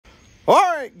All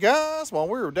right, guys, while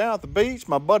we were down at the beach,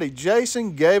 my buddy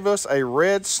Jason gave us a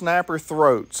red snapper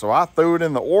throat. So I threw it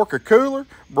in the Orca cooler,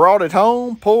 brought it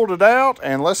home, pulled it out,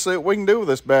 and let's see what we can do with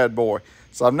this bad boy.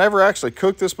 So I've never actually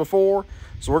cooked this before.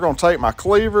 So we're gonna take my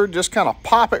cleaver, just kind of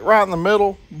pop it right in the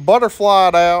middle, butterfly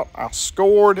it out. I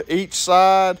scored each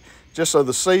side just so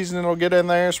the seasoning will get in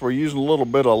there. So we're using a little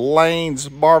bit of Lane's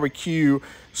barbecue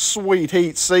sweet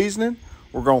heat seasoning.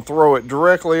 We're gonna throw it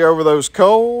directly over those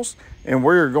coals, and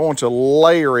we're going to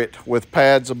layer it with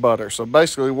pads of butter. So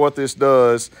basically what this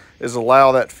does is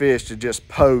allow that fish to just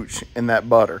poach in that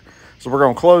butter. So we're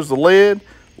gonna close the lid,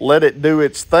 let it do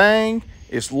its thing.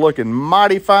 It's looking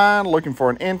mighty fine, looking for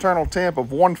an internal temp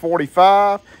of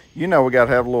 145. You know we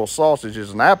gotta have a little sausage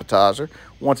as an appetizer.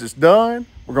 Once it's done,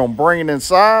 we're gonna bring it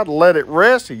inside, let it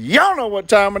rest. Y'all know what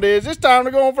time it is. It's time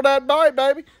to go in for that bite,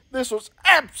 baby. This was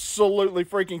absolutely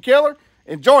freaking killer.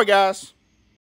 Enjoy, guys.